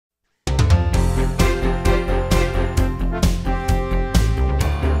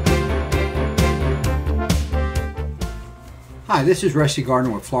Hi, this is Rusty Gardner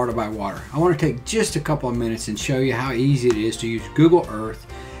with Florida by Water. I want to take just a couple of minutes and show you how easy it is to use Google Earth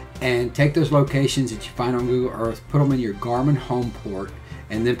and take those locations that you find on Google Earth, put them in your Garmin HomePort,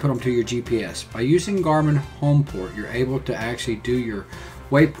 and then put them to your GPS. By using Garmin HomePort, you're able to actually do your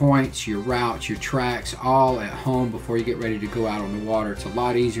waypoints, your routes, your tracks all at home before you get ready to go out on the water. It's a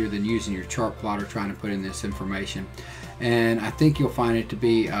lot easier than using your chart plotter trying to put in this information. And I think you'll find it to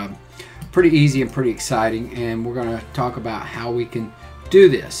be pretty easy and pretty exciting, and we're going to talk about how we can do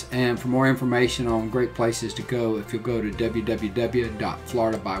this. And for more information on great places to go, if you'll go to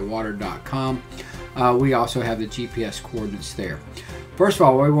www.floridabywater.com, we also have the GPS coordinates there. First of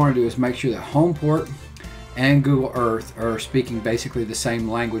all, what we want to do is make sure that HomePort and Google Earth are speaking basically the same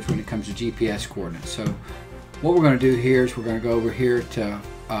language when it comes to GPS coordinates. So what we're going to do here is we're going to go over here to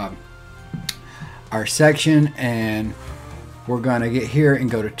our section, and we're going to get here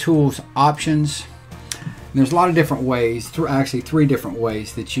and go to Tools, Options. And there's a lot of different ways, actually three different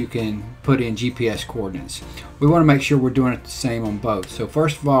ways that you can put in GPS coordinates. We want to make sure we're doing it the same on both. So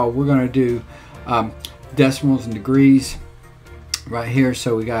first of all, we're going to do decimals and degrees right here.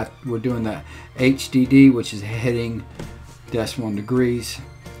 So we're doing the HDD, which is heading, decimal and degrees,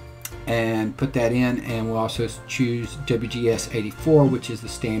 and put that in. And we'll also choose WGS 84, which is the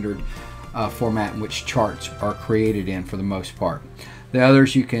standard format in which charts are created in for the most part. The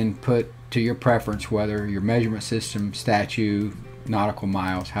others you can put to your preference, whether your measurement system, statute, nautical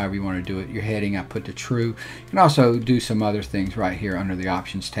miles, however you want to do it. Your heading, I put to true. You can also do some other things right here under the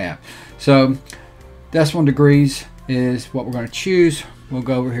options tab. So decimal degrees is what we're going to choose. We'll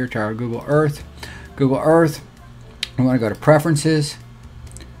go over here to our Google Earth. Google Earth, we want to go to preferences,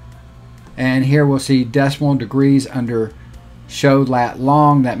 and here we'll see decimal degrees under show lat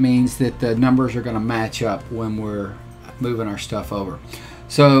long. That means that the numbers are going to match up when we're moving our stuff over.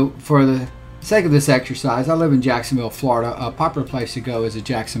 So for the sake of this exercise, I live in Jacksonville, Florida. A popular place to go is the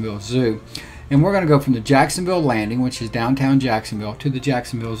Jacksonville Zoo, and we're going to go from the Jacksonville Landing, which is downtown Jacksonville, to the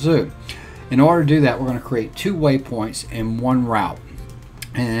Jacksonville Zoo. In order to do that, we're going to create two waypoints and one route.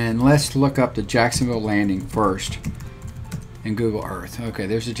 And let's look up the Jacksonville Landing first in Google Earth. Okay,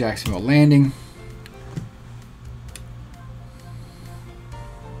 there's the Jacksonville Landing.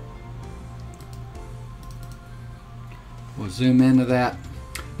 We'll zoom into that.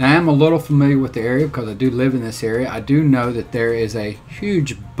 Now, I'm a little familiar with the area because I do live in this area. I do know that there is a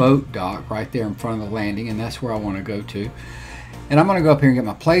huge boat dock right there in front of the landing, and that's where I want to go to. And I'm going to go up here and get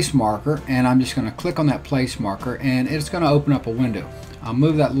my place marker, and I'm just going to click on that place marker, and it's going to open up a window. I'll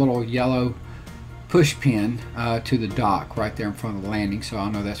move that little yellow push pin to the dock right there in front of the landing, so I'll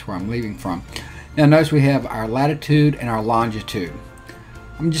know that's where I'm leaving from. Now notice we have our latitude and our longitude.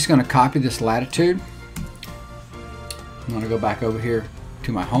 I'm just going to copy this latitude. I'm going to go back over here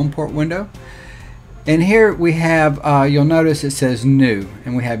to my HomePort window, and here we have, you'll notice it says new,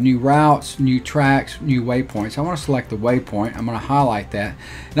 and we have new routes, new tracks, new waypoints. I want to select the waypoint. I'm going to highlight that,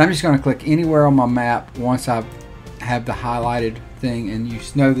 and I'm just going to click anywhere on my map once I have the highlighted thing. And you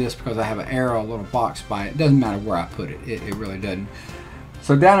know this because I have an arrow, a little box by it. It doesn't matter where I put it, it really doesn't.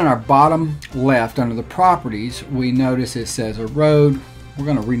 So down in our bottom left under the properties, we notice it says a road. We're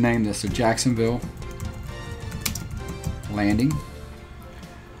going to rename this to Jacksonville Landing.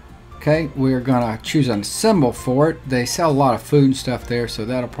 Okay, we're gonna choose a symbol for it. They sell a lot of food and stuff there, so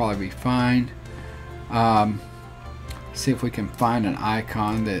that'll probably be fine. See if we can find an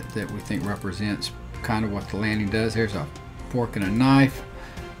icon that we think represents kind of what the landing does. Here's a fork and a knife.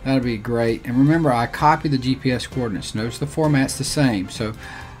 That'll be great. And remember, I copied the GPS coordinates. Notice the format's the same, so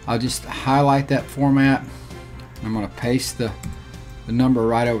I'll just highlight that format. I'm gonna paste the number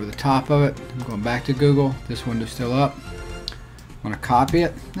right over the top of it. I'm going back to Google. This window's still up. I'm going to copy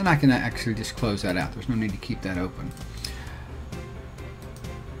it, and I can actually just close that out. There's no need to keep that open.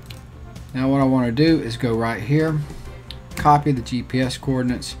 Now what I want to do is go right here, copy the GPS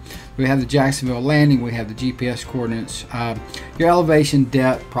coordinates. We have the Jacksonville Landing, we have the GPS coordinates, your elevation,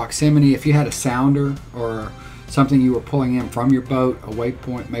 depth, proximity. If you had a sounder or something you were pulling in from your boat, a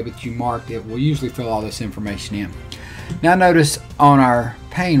waypoint maybe that you marked, it will usually fill all this information in. Now notice on our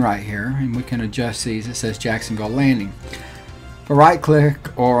pane right here, and we can adjust these, it says Jacksonville Landing. For right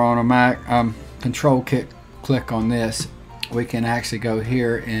click or on a Mac, control click on this, we can actually go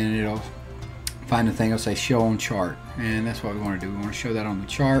here and it'll find the thing, it'll say show on chart, and that's what we want to do. We want to show that on the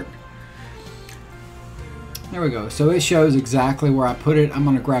chart. There we go. So it shows exactly where I put it. I'm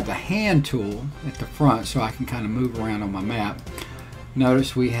going to grab the hand tool at the front so I can kind of move around on my map.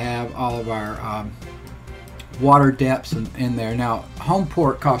 Notice we have all of our water depths in there. Now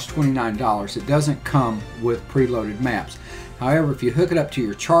HomePort costs $29. It doesn't come with preloaded maps. However, if you hook it up to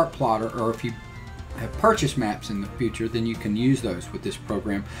your chart plotter, or if you have purchased maps in the future, then you can use those with this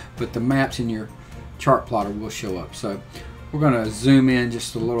program, but the maps in your chart plotter will show up. So we're going to zoom in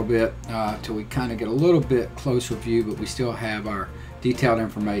just a little bit till we kind of get a little bit closer view, but we still have our detailed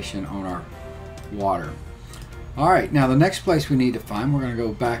information on our water. All right, now the next place we need to find, we're going to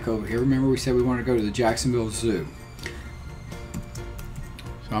go back over here. Remember we said we want to go to the Jacksonville Zoo.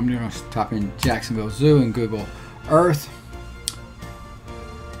 So I'm going to type in Jacksonville Zoo in Google Earth.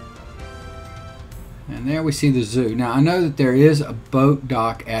 And there we see the zoo. Now I know that there is a boat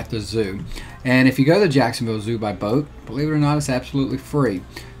dock at the zoo. And if you go to the Jacksonville Zoo by boat, believe it or not, it's absolutely free.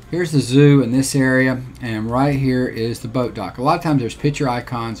 Here's the zoo in this area, and right here is the boat dock. A lot of times there's picture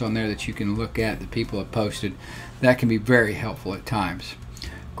icons on there that you can look at that people have posted. That can be very helpful at times.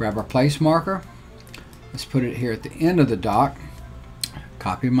 Grab our place marker. Let's put it here at the end of the dock.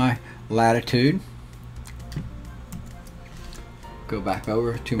 Copy my latitude. Go back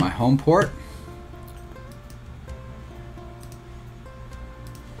over to my HomePort.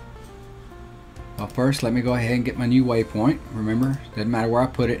 Well, first let me go ahead and get my new waypoint. Remember, doesn't matter where I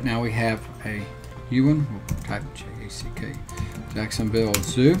put it. Now we have a new one. We'll type JACK, Jacksonville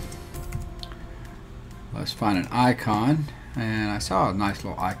Zoo. Let's find an icon, and I saw a nice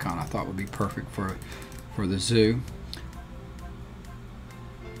little icon I thought would be perfect for the zoo.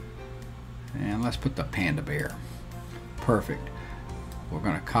 And let's put the panda bear. Perfect. We're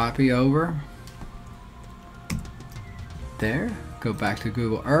going to copy over there. Go back to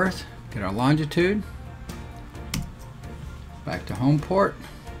Google Earth. Get our longitude, back to HomePort,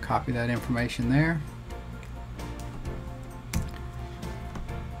 copy that information there.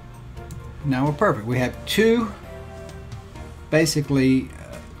 Now we're perfect. We have basically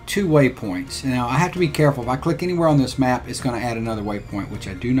two waypoints. Now I have to be careful. If I click anywhere on this map, it's going to add another waypoint, which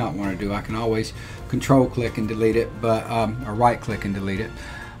I do not want to do. I can always control click and delete it, but or right click and delete it.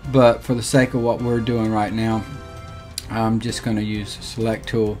 But for the sake of what we're doing right now, I'm just going to use the select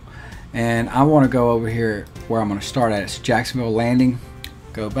tool. And I want to go over here where I'm going to start at. It's Jacksonville Landing.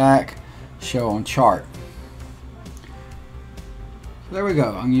 Go back, show on chart. So there we go.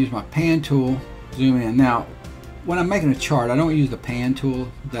 I'm going to use my pan tool, zoom in. Now, when I'm making a chart, I don't use the pan tool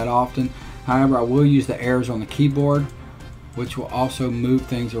that often. However, I will use the arrows on the keyboard, which will also move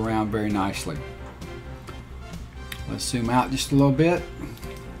things around very nicely. Let's zoom out just a little bit.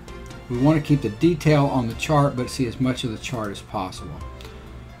 We want to keep the detail on the chart, but see as much of the chart as possible.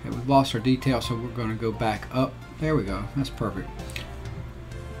 Okay, we've lost our detail, so we're going to go back up. There we go. That's perfect.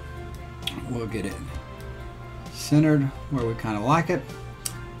 We'll get it centered where we kind of like it.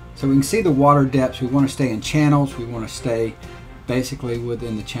 So we can see the water depths. We want to stay in channels. We want to stay basically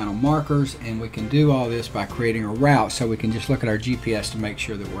within the channel markers, and we can do all this by creating a route, so we can just look at our GPS to make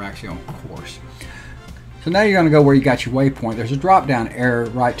sure that we're actually on course. So now you're going to go where you got your waypoint. There's a drop down arrow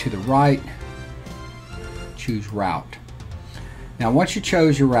right to the right. Choose route. Now once you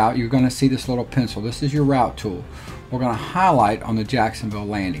chose your route, you're going to see this little pencil. This is your route tool. We're going to highlight on the Jacksonville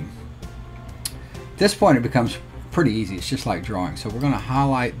Landing. At this point it becomes pretty easy. It's just like drawing. So we're going to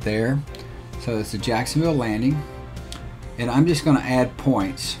highlight there. So it's the Jacksonville Landing. And I'm just going to add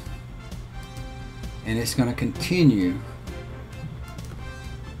points. And it's going to continue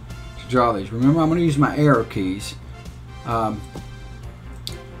to draw these. Remember, I'm going to use my arrow keys.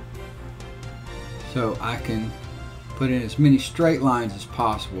 So I can put in as many straight lines as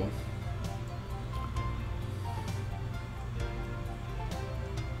possible.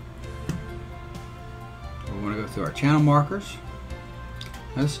 We want to go through our channel markers.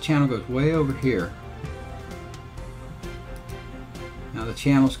 Now this channel goes way over here. Now the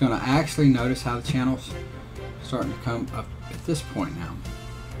channel's going to actually, notice how the channel's starting to come up at this point now.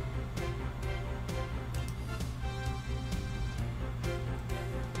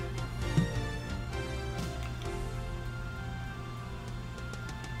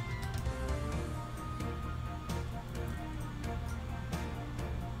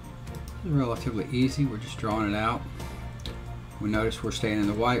 Relatively easy. We're just drawing it out. We notice we're staying in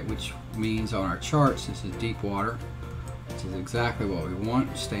the white, which means on our charts this is deep water. This is exactly what we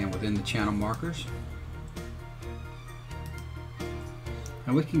want, staying within the channel markers.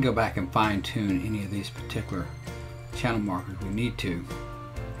 And we can go back and fine tune any of these particular channel markers we need to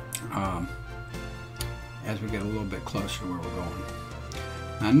as we get a little bit closer to where we're going.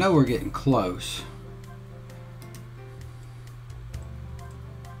 Now, I know we're getting close.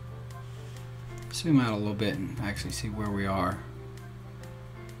 Zoom out a little bit and actually see where we are.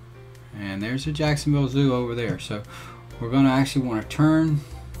 And there's the Jacksonville Zoo over there. So we're going to actually want to turn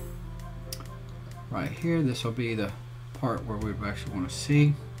right here. This will be the part where we actually want to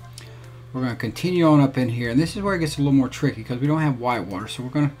see. We're going to continue on up in here, and this is where it gets a little more tricky because we don't have white water. So we're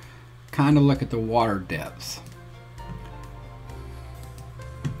going to kind of look at the water depth.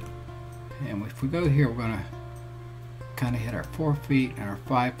 And if we go here, we're going to kind of hit our 4 feet and our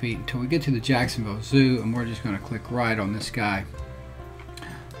 5 feet until we get to the Jacksonville Zoo, and we're just going to click right on this guy.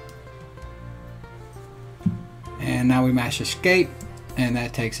 And now we mash escape, and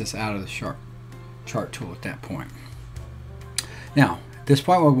that takes us out of the chart tool at that point. Now, at this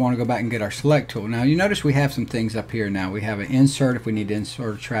point, we want to go back and get our select tool. Now, you notice we have some things up here now. We have an insert if we need to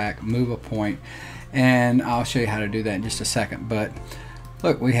insert a track, move a point, and I'll show you how to do that in just a second. But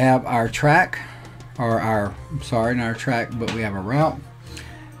look, we have our track, or our, sorry, not our track, but we have a route.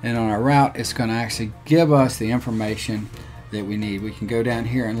 And on our route, it's going to actually give us the information that we need. We can go down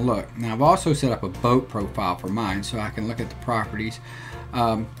here and look. Now, I've also set up a boat profile for mine, so I can look at the properties.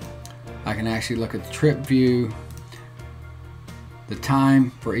 I can actually look at the trip view, the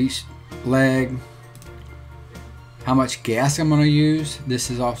time for each leg, how much gas I'm going to use. This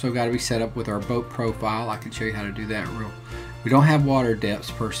has also got to be set up with our boat profile. I can show you how to do that real. We don't have water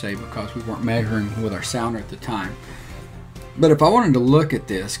depths per se because we weren't measuring with our sounder at the time. But if I wanted to look at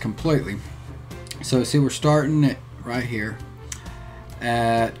this completely, so see, we're starting it right here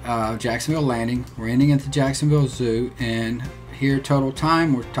at Jacksonville Landing. We're ending at the Jacksonville Zoo, and here total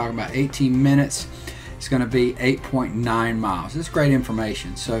time we're talking about 18 minutes. It's going to be 8.9 miles. This is great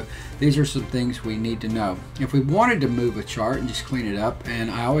information. So these are some things we need to know. If we wanted to move a chart and just clean it up, and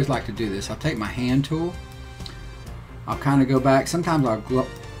I always like to do this, I'll take my hand tool. I'll kind of go back. Sometimes I'll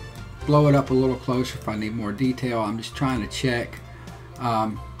blow it up a little closer if I need more detail. I'm just trying to check,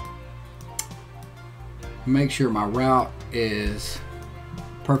 make sure my route is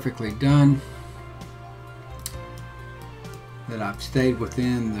perfectly done, that I've stayed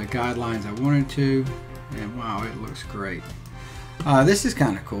within the guidelines I wanted to, and wow, it looks great. This is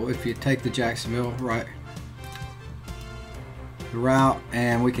kind of cool. If you take the Jacksonville the route,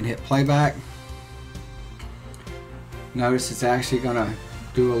 and we can hit playback. Notice it's actually going to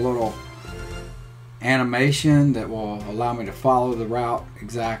do a little animation that will allow me to follow the route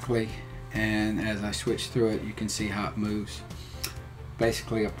exactly, and as I switch through it, you can see how it moves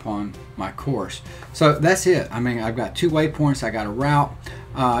basically upon my course. So that's it. I mean, I've got 2 waypoints, I got a route.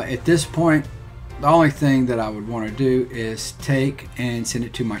 At this point, the only thing that I would want to do is take and send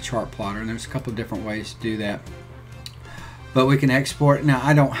it to my chart plotter, and there's a couple of different ways to do that. But we can export it. Now,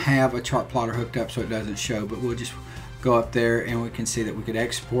 I don't have a chart plotter hooked up, so it doesn't show, but we'll just go up there and we can see that we could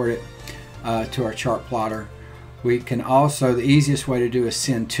export it to our chart plotter. We can also, the easiest way to do is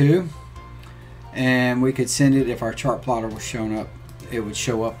send to, and we could send it if our chart plotter was shown up. It would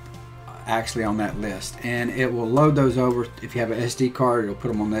show up actually on that list, and it will load those over. If you have an SD card, it'll put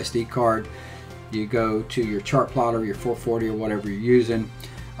them on the SD card. You go to your chart plotter, your 440 or whatever you're using,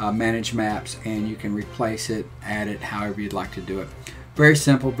 manage maps, and you can replace it, add it, however you'd like to do it. Very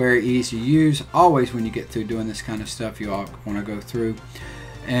simple, very easy to use. Always when you get through doing this kind of stuff, you all want to go through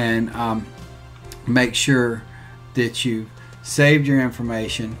and make sure that you saved your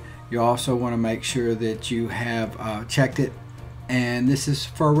information. You also want to make sure that you have checked it, and this is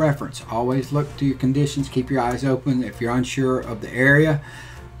for reference. Always look to your conditions, keep your eyes open. If you're unsure of the area,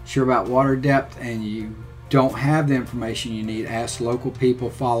 sure about water depth, and you don't have the information you need, ask local people,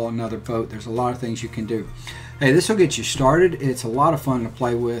 follow another boat. There's a lot of things you can do. Hey, this will get you started. It's a lot of fun to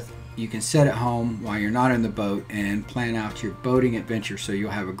play with. You can sit at home while you're not in the boat and plan out your boating adventure, so you'll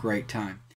have a great time.